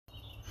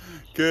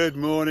Good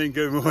morning,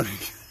 good morning.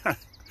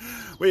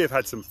 We have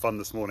had some fun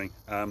this morning.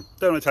 Don't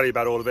want to tell you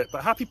about all of it,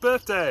 but happy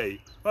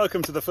birthday!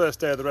 Welcome to the first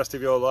day of the rest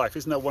of your life.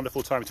 Isn't that a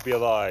wonderful time to be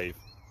alive?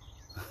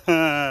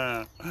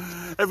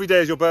 Every day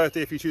is your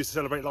birthday if you choose to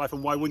celebrate life,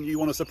 and why wouldn't you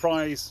want to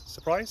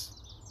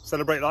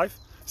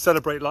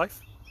celebrate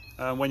life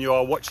when you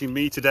are watching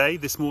me today,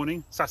 this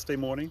morning, Saturday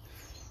morning,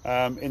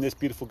 in this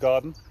beautiful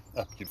garden,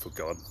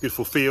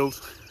 beautiful field,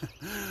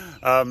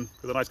 with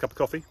a nice cup of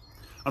coffee.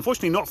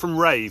 Unfortunately not from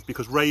Rave,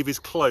 because Rave is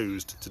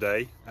closed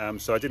today,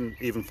 so I didn't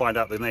even find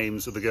out the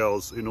names of the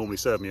girls who normally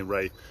serve me in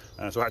Rave,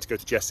 so I had to go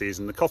to Jessie's,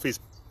 and the coffee's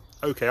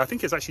okay. I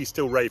think it's actually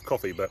still Rave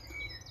coffee, but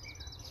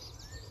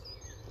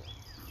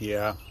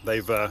yeah,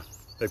 they've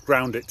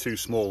ground it too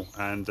small,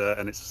 and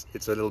it's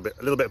a little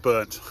bit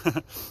burnt.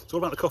 It's all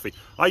about the coffee.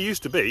 I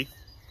used to be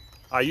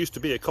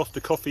a Costa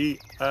Coffee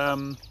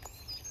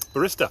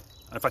barista.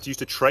 In fact, I used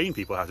to train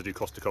people how to do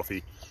Costa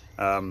Coffee,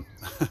 because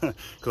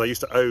I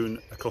used to own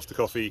a Costa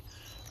Coffee.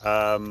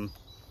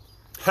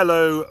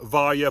 Hello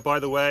Varya, by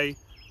the way,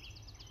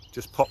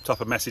 just popped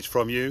up a message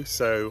from you,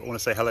 so I want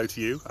to say hello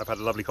to you. I've had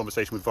a lovely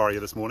conversation with Varya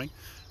this morning,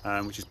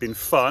 which has been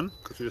fun,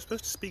 because we were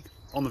supposed to speak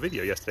on the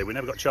video yesterday. We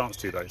never got a chance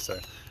to though, so,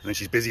 and then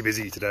she's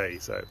busy today,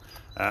 so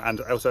and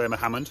also Emma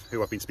Hammond,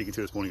 who I've been speaking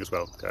to this morning as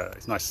well.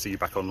 It's nice to see you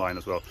back online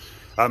as well.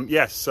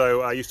 Yes,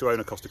 so I used to own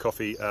a Costa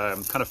Coffee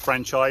kind of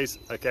franchise,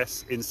 I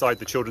guess, inside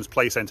the Children's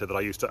Play Centre that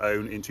I used to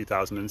own in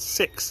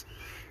 2006,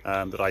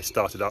 that I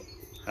started up,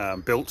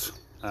 built,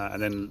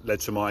 and then led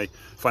to my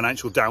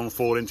financial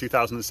downfall in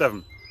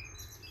 2007.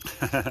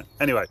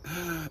 Anyway,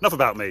 enough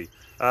about me.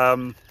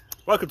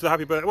 Welcome to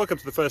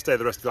the first day of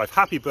the rest of your life.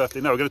 Happy birthday.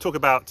 No, we're going to talk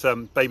about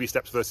baby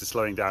steps versus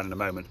slowing down in a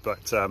moment,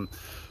 but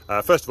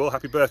first of all,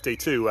 happy birthday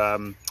to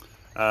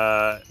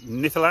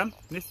Nithilan.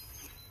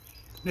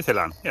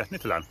 Nithilan, yeah,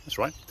 Nithilan, that's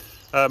right.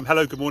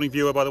 Hello, good morning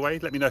viewer, by the way.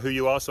 Let me know who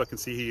you are so I can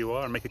see who you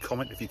are, and make a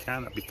comment if you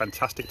can. That'd be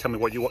fantastic. Tell me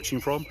what you're watching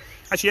from.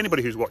 Actually,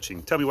 anybody who's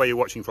watching, tell me where you're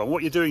watching from,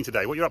 what you're doing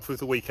today, what you're up for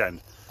the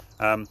weekend,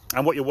 and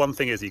what your one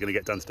thing is that you're going to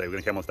get done today. We're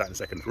going to come on to that in a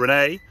second.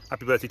 Renee,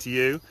 happy birthday to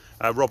you.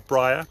 Rob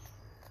Breyer,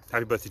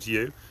 happy birthday to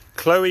you.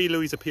 Chloé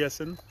Louisa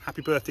Pearson,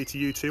 happy birthday to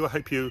you too. I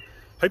hope you're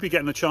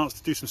getting a chance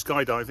to do some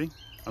skydiving.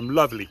 I'm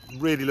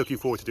really looking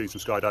forward to doing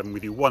some skydiving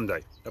with you one day.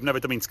 I've never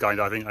done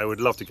skydiving. I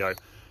would love to go.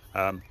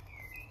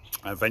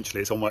 Eventually,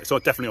 it's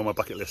definitely on my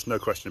bucket list, no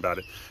question about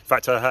it. In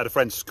fact, I had a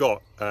friend,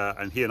 Scott,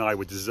 and he and I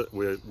were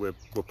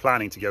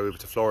planning to go over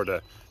to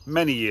Florida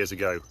many years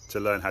ago to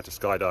learn how to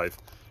skydive.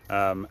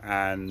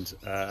 And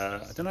I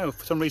don't know,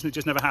 for some reason it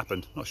just never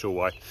happened. Not sure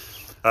why.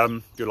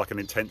 Do like an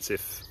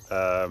intensive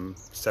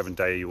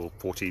 7-day or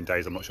 14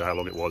 days, I'm not sure how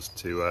long it was,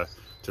 to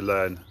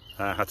learn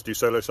how to do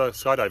solo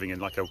skydiving in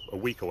like a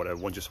week or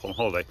whatever, one just on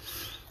holiday.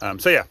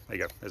 So yeah, there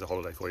you go, there's a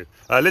holiday for you.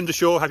 Lynda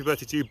Shaw, happy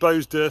birthday to you.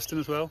 Boze Durston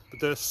as well.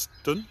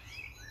 Durston,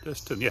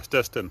 yes,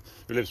 Durston,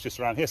 who lives just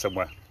around here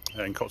somewhere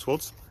in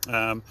Cotswolds.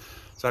 So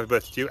happy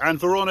birthday to you. And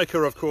Veronica,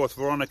 of course,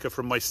 Veronica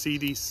from my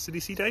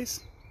CDC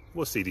days? It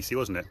was CDC,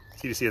 wasn't it?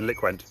 CDC and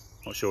Liquent.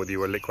 Not sure whether you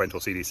were Liquent or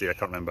CDC, I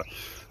can't remember.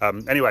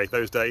 Anyway,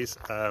 those days,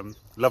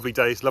 lovely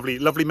days,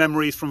 lovely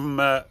memories from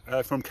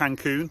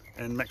Cancun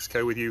in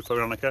Mexico with you,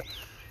 Veronica.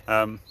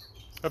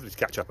 Lovely to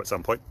catch up at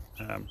some point.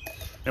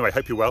 Anyway,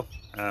 hope you're well.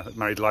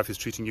 Married life is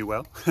treating you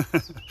well.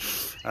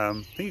 I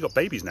think you've got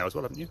babies now as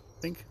well, haven't you?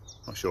 I think?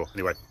 Not sure.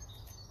 Anyway.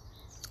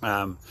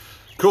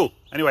 Cool.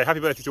 Anyway, happy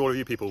birthday to all of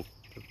you people.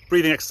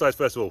 Breathing exercise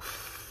first of all.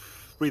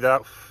 Breathe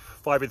out.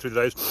 5 in through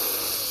the nose.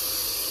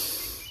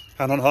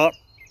 Hand on heart.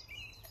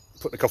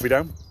 Put the coffee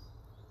down.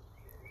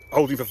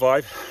 Holding for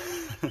 5.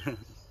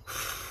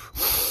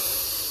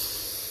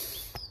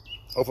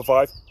 Hold for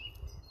 5.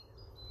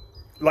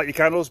 Light your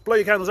candles. Blow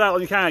your candles out on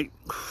your cake.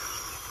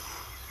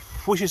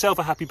 Wish yourself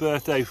a happy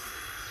birthday.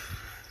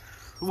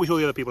 Wish all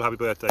the other people happy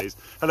birthdays.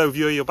 Hello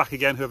viewer, you're back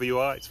again, whoever you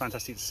are. It's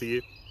fantastic to see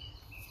you.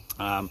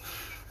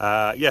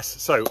 Yes,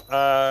 so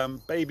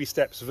baby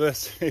steps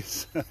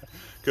versus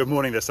good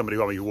morning. There's somebody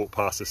who walked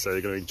past us, so they're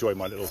going to enjoy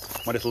my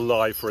little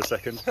live for a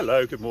second.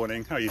 Hello, good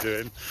morning, how are you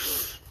doing?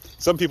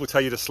 Some people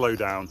tell you to slow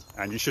down,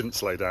 and you shouldn't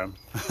slow down.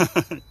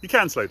 You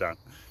can slow down,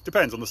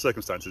 depends on the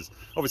circumstances.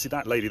 Obviously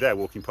that lady there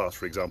walking past,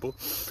 for example,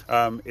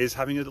 is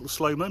having a little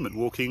slow moment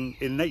walking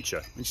in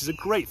nature, which is a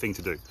great thing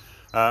to do.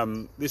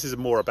 This is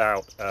more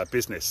about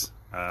business.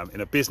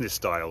 In a business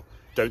style,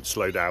 don't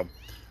slow down.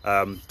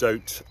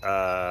 Don't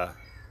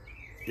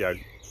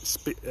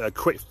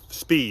quick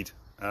speed.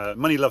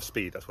 Money loves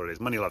speed, that's what it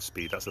is. Money loves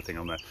speed, that's the thing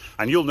on there.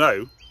 And you'll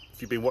know,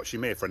 if you've been watching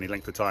me for any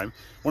length of time,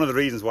 one of the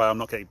reasons why I'm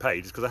not getting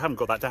paid is because I haven't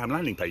got that damn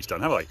landing page done,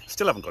 have I?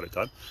 Still haven't got it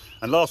done.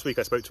 And last week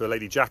I spoke to a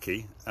lady,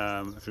 Jackie,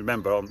 if you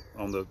remember on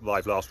the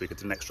live last week, I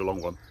did an extra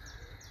long one.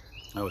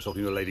 I was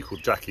talking to a lady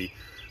called Jackie,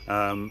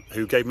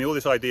 who gave me all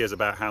these ideas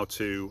about how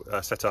to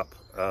set up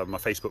my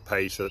Facebook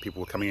page so that people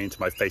were coming into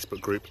my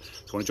Facebook group. So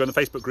if you want to join the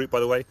Facebook group, by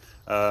the way,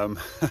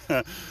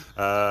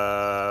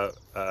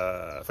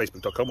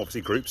 facebook.com,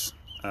 obviously groups,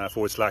 /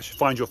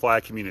 Find Your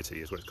Fire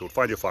Community is what it's called,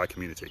 Find Your Fire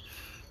Community.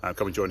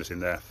 Come and join us in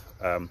there,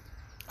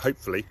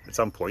 hopefully at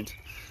some point.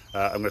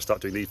 I'm going to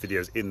start doing these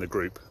videos in the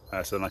group,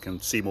 so then I can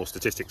see more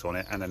statistics on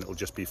it, and then it'll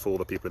just be for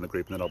the people in the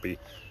group, and then I'll be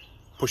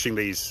pushing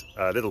these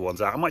little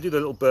ones out. I might do the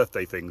little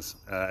birthday things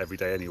every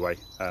day anyway,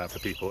 for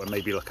people, and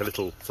maybe like a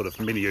little sort of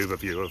mini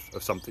overview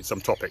of something,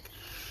 some topic.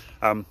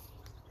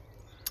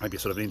 Maybe a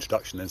sort of an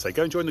introduction, and say,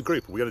 go and join the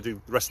group. We're going to do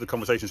the rest of the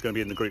conversation is going to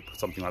be in the group,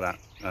 something like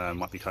that.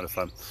 Might be kind of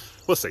fun.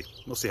 We'll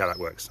see how that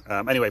works.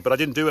 Anyway, but I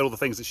didn't do all the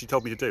things that she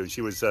told me to do.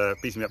 She was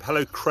beating me up.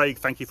 Hello Craig,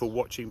 thank you for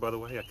watching, by the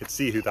way. I could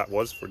see who that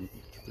was,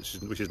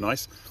 which is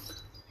nice.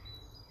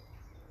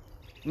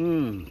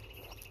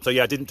 So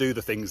yeah, I didn't do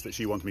the things that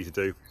she wanted me to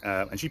do,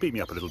 and she beat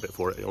me up a little bit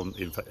for it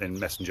in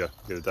Messenger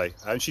the other day,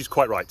 and she's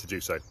quite right to do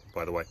so,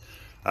 by the way.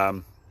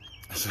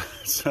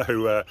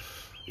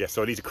 Yeah,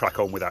 so I need to crack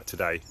on with that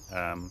today.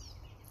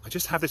 I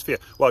just have this fear.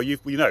 Well, you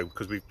know,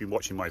 because we've been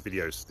watching my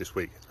videos this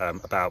week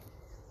about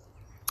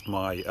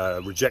my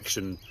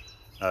rejection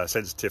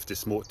sensitive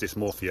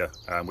dysmorphia,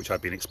 which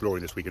I've been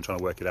exploring this week and trying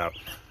to work it out.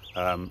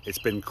 It's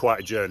been quite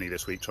a journey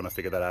this week trying to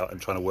figure that out and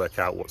trying to work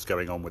out what's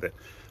going on with it.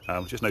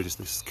 Just noticed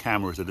this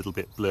camera is a little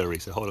bit blurry,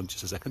 so hold on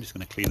just a second. I'm just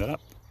going to clean that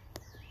up.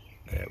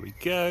 There we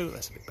go.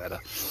 That's a bit better.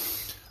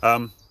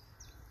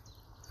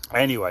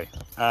 Anyway,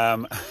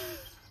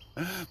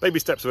 baby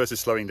steps versus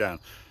slowing down.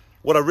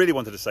 What I really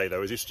wanted to say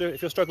though is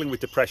if you're struggling with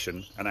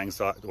depression and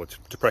anxiety, or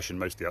depression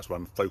mostly, that's what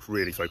I'm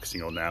really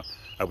focusing on now,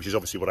 which is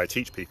obviously what I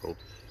teach people,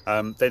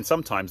 then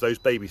sometimes those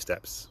baby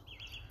steps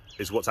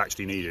is what's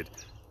actually needed.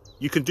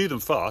 You can do them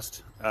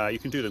fast, you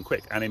can do them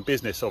quick, and in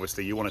business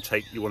obviously you want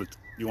to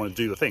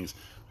do the things,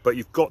 but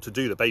you've got to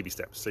do the baby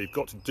steps. So you've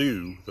got to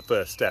do the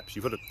first steps.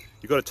 You've got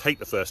to take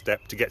the first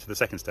step to get to the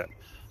second step.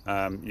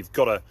 You've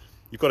got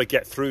to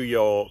get through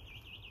your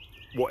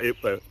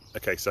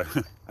okay, so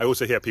I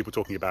also hear people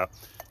talking about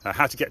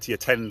how to get to your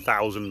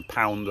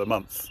 £10,000 a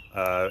month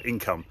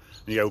income,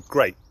 and you go,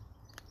 great,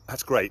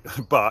 that's great,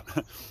 but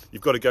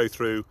you've got to go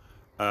through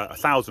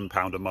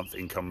 £1,000 a month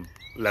income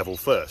level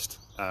first.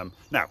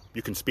 Now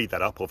you can speed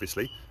that up,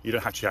 obviously. You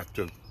don't actually have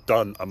to have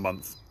done a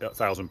month at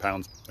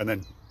 £1,000 and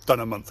then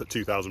done a month at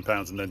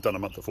 £2,000 and then done a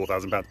month at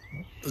 £4,000. It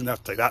doesn't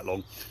have to take that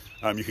long.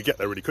 You could get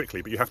there really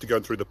quickly, but you have to go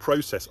through the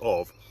process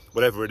of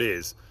whatever it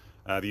is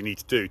that you need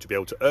to do to be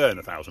able to earn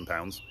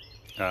 £1,000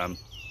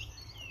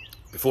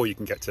 before you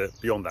can get to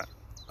beyond that.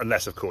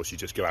 Unless, of course, you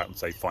just go out and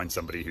say, find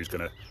somebody who's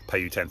going to pay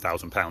you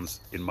 £10,000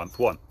 in month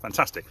one.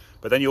 Fantastic.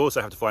 But then you also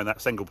have to find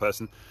that single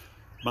person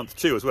month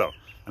two as well.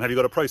 And have you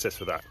got a process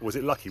for that? Was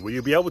it lucky? Will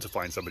you be able to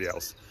find somebody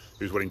else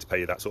who's willing to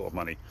pay you that sort of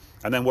money?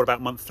 And then what about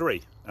month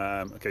three?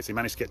 Okay, so you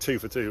managed to get 2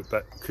 for 2,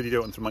 but could you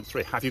do it until month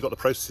 3? Have you got the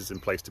processes in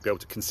place to be able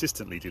to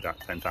consistently do that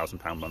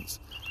 £10,000 months?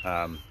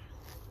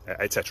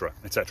 Etc,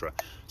 etc.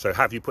 So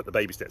have you put the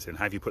baby steps in?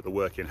 Have you put the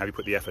work in? Have you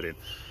put the effort in?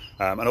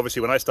 And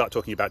obviously when I start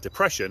talking about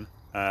depression,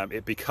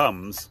 it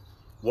becomes,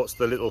 what's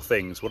the little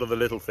things? What are the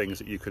little things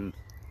that you can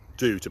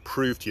do to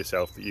prove to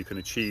yourself that you can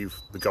achieve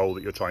the goal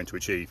that you're trying to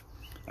achieve?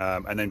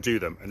 And then do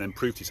them, and then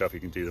prove to yourself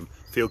you can do them.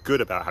 Feel good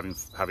about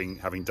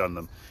having done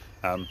them.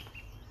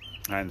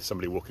 And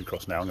somebody walking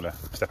across now. I'm going to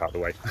step out of the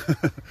way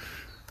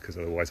because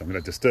otherwise I'm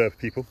going to disturb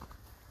people.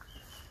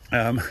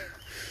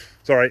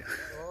 Sorry.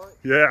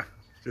 Yeah.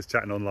 Just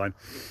chatting online.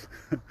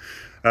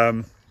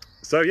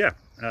 So yeah,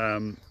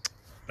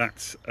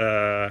 that's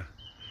yeah.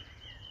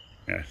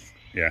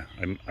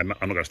 I'm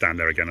not going to stand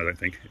there again. I don't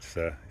think it's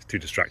too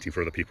distracting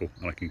for other people.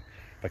 And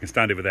I can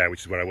stand over there,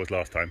 which is where I was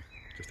last time,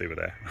 just over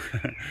there.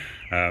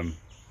 I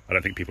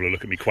don't think people will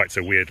look at me quite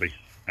so weirdly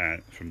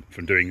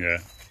from doing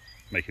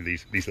making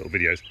these little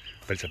videos.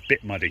 But it's a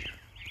bit muddy.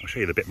 I'll show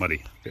you the bit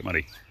muddy.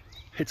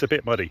 It's a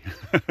bit muddy.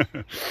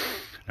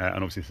 And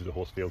obviously this is a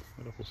horse field.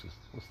 The horses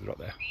are up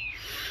there.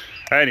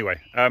 Anyway,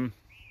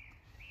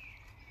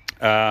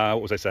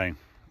 what was I saying?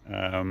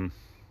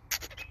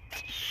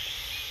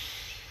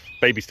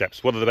 Baby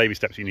steps. What are the baby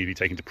steps you need to be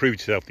taking to prove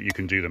to yourself that you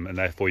can do them, and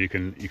therefore you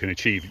can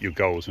achieve your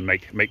goals and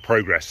make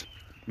progress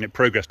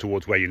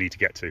towards where you need to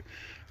get to.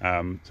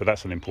 So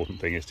that's an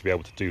important thing, is to be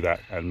able to do that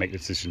and make the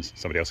decisions.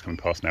 Somebody else coming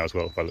past now as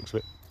well, by the looks of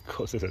it. Of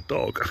course, there's a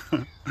dog.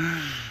 There's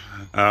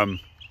a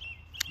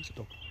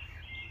dog.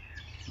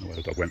 I don't know where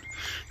the dog went.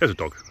 There's a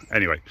dog.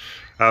 Anyway.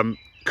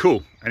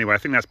 Cool. Anyway, I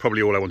think that's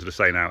probably all I wanted to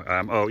say now.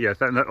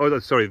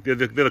 Sorry,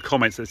 the other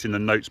comments that's in the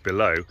notes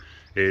below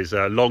is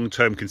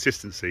long-term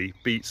consistency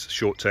beats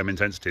short-term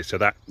intensity. So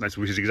that's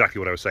which is exactly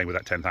what I was saying with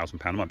that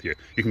 £10,000 a month. You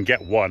can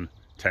get one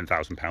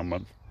 £10,000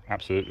 month,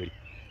 absolutely,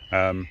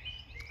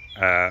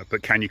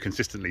 but can you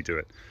consistently do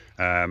it?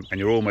 And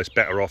you're almost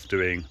better off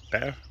doing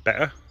better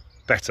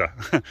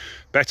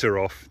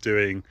off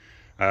doing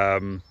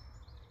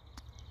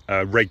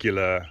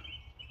regular.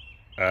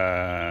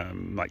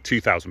 Like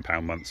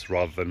 £2,000 months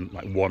rather than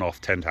like one-off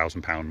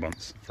 £10,000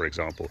 months, for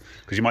example,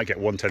 because you might get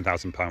one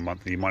 £10,000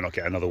 month and you might not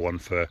get another one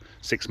for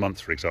 6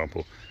 months, for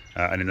example.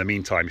 And in the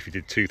meantime, if you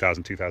did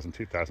 2,000,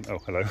 oh,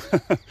 hello.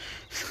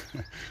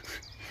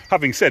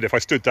 Having said, if I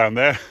stood down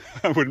there,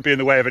 I wouldn't be in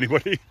the way of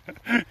anybody.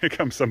 Here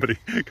comes somebody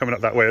coming up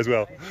that way as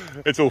well.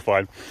 It's all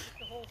fine.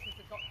 The horses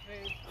have got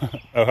through.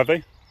 Oh, have they?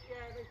 Yeah,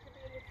 they could be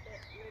in this bit.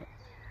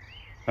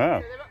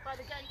 Oh. So they're up by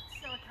the gates,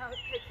 so I can't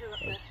take her up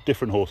there.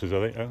 Different horses,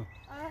 are they? Oh,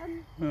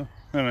 oh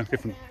I don't know,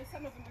 different. Yeah,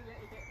 some of them are a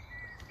little bit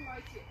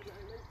flighty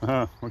at the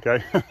moment. Okay.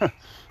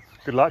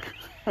 Good luck.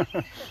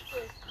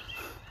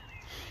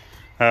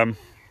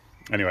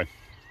 Anyway,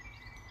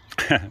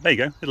 there you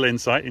go. Little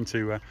insight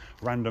into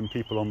random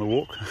people on the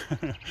walk.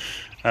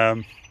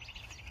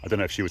 I don't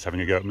know if she was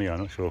having a go at me, I'm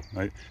not sure.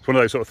 It's one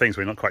of those sort of things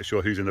where you're not quite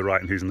sure who's in the right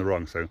and who's in the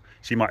wrong. So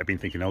she might have been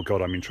thinking, oh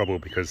God, I'm in trouble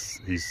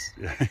because he's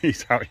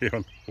out here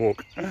on a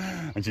walk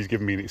and she's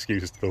giving me an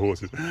excuse to the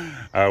horses.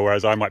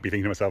 Whereas I might be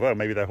thinking to myself, oh,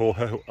 maybe they're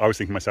I was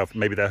thinking to myself,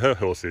 maybe they're her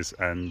horses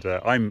and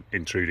I'm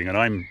intruding and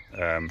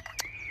I'm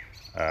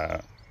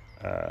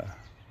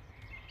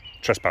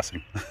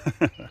trespassing.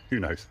 Who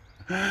knows?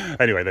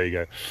 Anyway, there you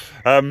go.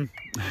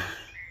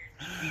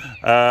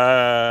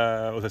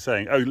 What was I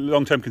saying? Oh,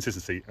 long-term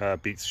consistency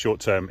beats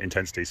short-term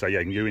intensity. So yeah,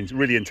 you can do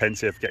really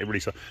intensive, getting really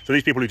so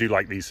these people who do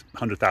like these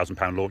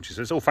 £100,000 launches,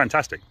 it's all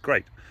fantastic,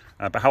 great.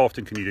 But how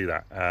often can you do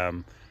that?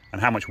 And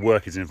how much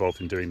work is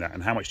involved in doing that?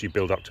 And how much do you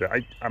build up to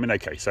it? I mean,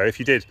 okay, so if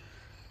you did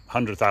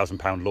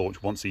 £100,000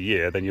 launch once a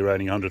year, then you're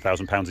earning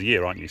 £100,000 a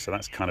year, aren't you? So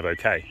that's kind of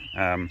okay.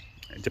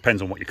 It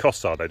depends on what your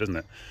costs are, though, doesn't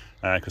it?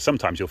 Because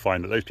sometimes you'll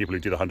find that those people who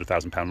do the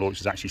 £100,000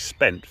 launches actually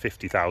spent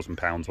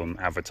 £50,000 on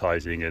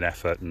advertising and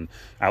effort and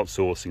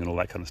outsourcing and all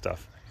that kind of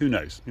stuff. Who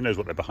knows? Who knows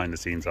what their behind the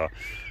scenes are?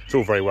 It's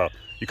all very well.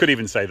 You could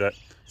even say that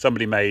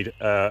somebody made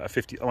a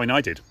 50. I mean,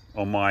 I did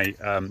on my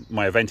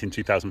my event in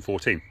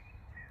 2014.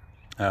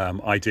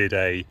 I did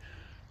I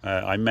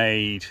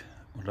made,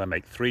 what did I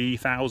make?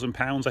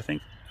 £3,000, I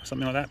think,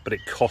 something like that. But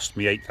it cost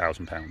me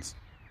 £8,000.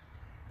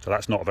 So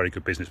that's not a very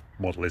good business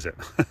model, is it?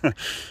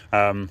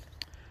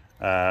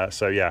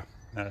 So yeah,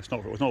 it's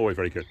not always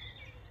very good.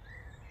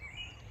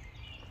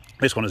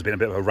 This one has been a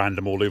bit of a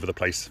random all over the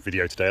place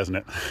video today, hasn't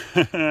it?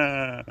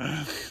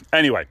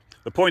 Anyway,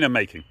 the point I'm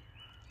making,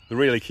 the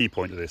really key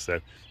point of this though,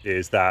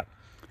 is that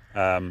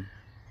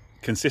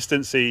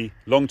consistency,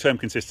 long-term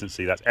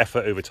consistency, that's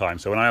effort over time.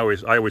 So when I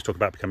always talk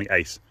about becoming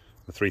ACE,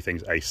 the three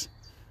things ACE.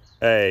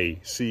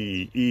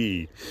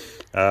 ACE,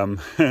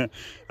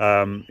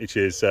 which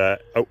is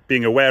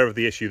being aware of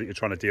the issue that you're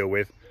trying to deal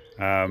with,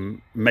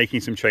 making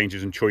some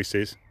changes and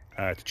choices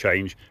to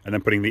change, and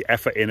then putting the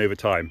effort in over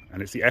time.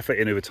 And it's the effort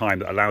in over time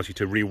that allows you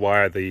to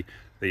rewire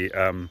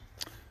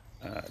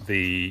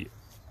the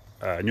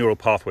neural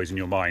pathways in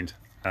your mind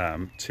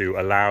to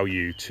allow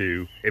you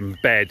to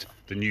embed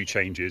the new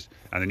changes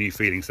and the new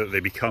feelings so that they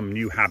become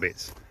new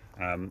habits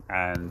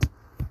and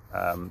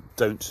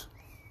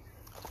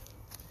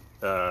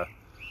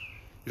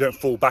you don't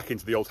fall back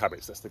into the old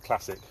habits. That's the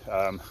classic.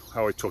 I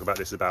always talk about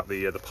this, about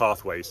the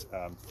pathways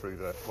through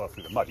the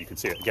mud. You can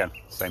see it again.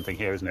 Same thing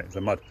here, isn't it?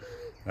 The mud,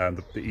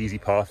 the easy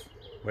path.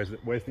 Where's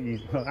the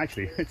easy? Well,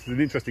 actually, it's an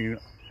interesting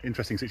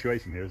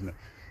situation here, isn't it?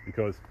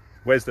 Because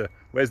where's the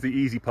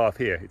easy path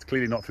here? It's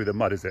clearly not through the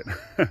mud, is it?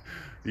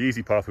 The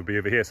easy path would be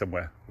over here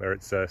somewhere, where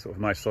it's sort of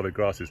nice solid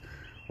grasses.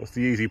 What's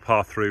the easy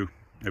path through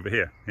over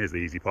here? Here's the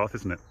easy path,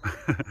 isn't it?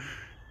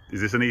 Is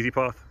this an easy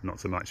path? Not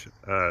so much.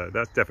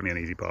 That's definitely an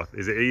easy path.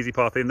 Is it an easy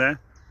path in there?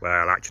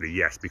 Well, actually,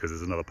 yes, because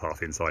there's another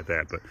path inside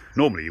there. But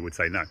normally you would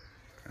say no.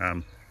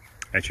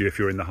 Actually, if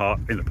you're in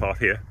the path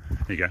here,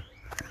 you go.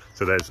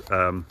 So there's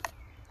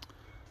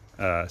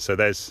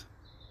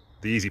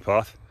the easy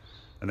path,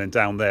 and then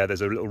down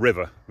there's a little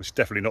river, which is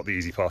definitely not the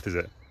easy path, is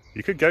it?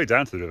 You could go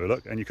down to the river,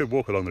 look, and you could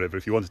walk along the river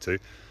if you wanted to,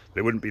 but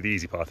it wouldn't be the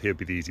easy path. Here would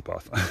be the easy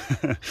path.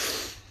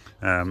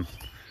 And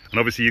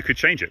obviously, you could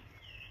change it.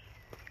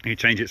 You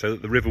change it so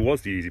that the river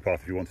was the easy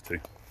path if you wanted to.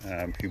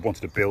 If you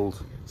wanted to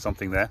build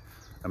something there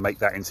and make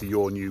that into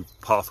your new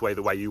pathway,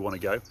 the way you want to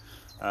go,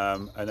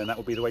 and then that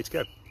would be the way to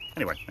go.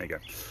 Anyway, there you go.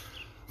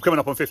 I'm coming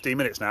up on 15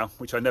 minutes now,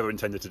 which I never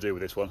intended to do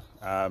with this one.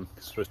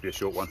 It's supposed to be a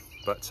short one,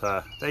 but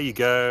there you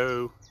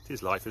go. It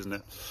is life, isn't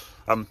it?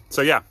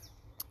 So yeah,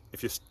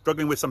 if you're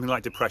struggling with something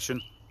like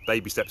depression,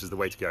 baby steps is the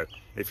way to go.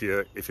 If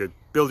you're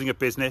building a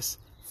business,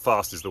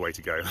 fast is the way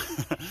to go.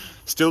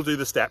 Still do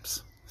the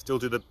steps. Still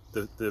do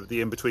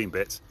the in-between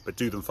bits, but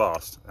do them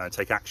fast.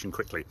 Take action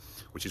quickly,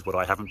 which is what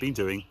I haven't been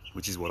doing,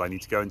 which is what I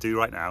need to go and do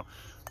right now.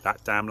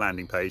 That damn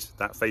landing page,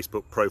 that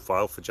Facebook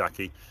profile for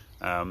Jackie,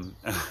 and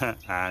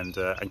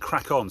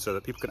crack on so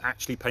that people can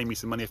actually pay me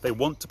some money if they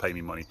want to pay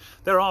me money.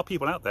 There are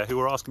people out there who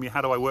are asking me,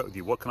 how do I work with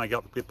you? What can I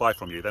buy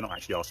from you? They're not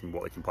actually asking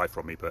what they can buy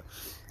from me, but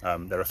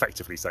they're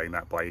effectively saying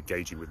that by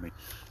engaging with me.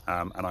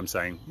 And I'm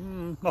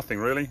saying, nothing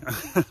really.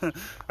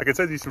 I can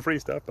send you some free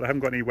stuff, but I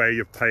haven't got any way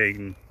of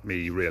paying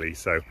me really.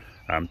 So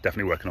I'm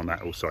definitely working on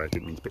that. Oh, sorry, I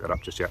didn't mean to pick that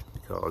up just yet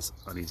because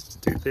I needed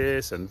to do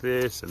this and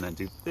this and then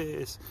do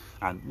this.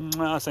 And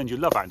I'll send you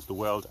love out into the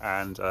world,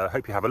 and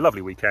hope you have a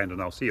lovely weekend,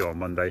 and I'll see you on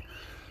Monday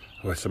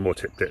with some more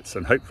tidbits,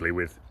 and hopefully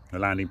with the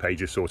landing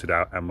pages sorted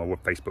out and my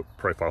Facebook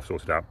profile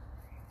sorted out.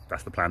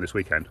 That's the plan this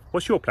weekend.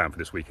 What's your plan for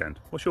this weekend?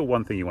 What's your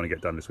one thing you want to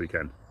get done this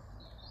weekend?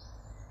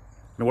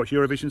 Gonna watch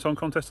Eurovision Song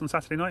Contest on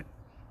Saturday night?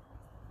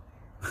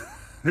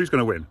 Who's going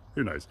to win?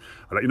 Who knows?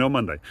 I'll let you know on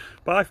Monday.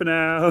 Bye for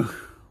now.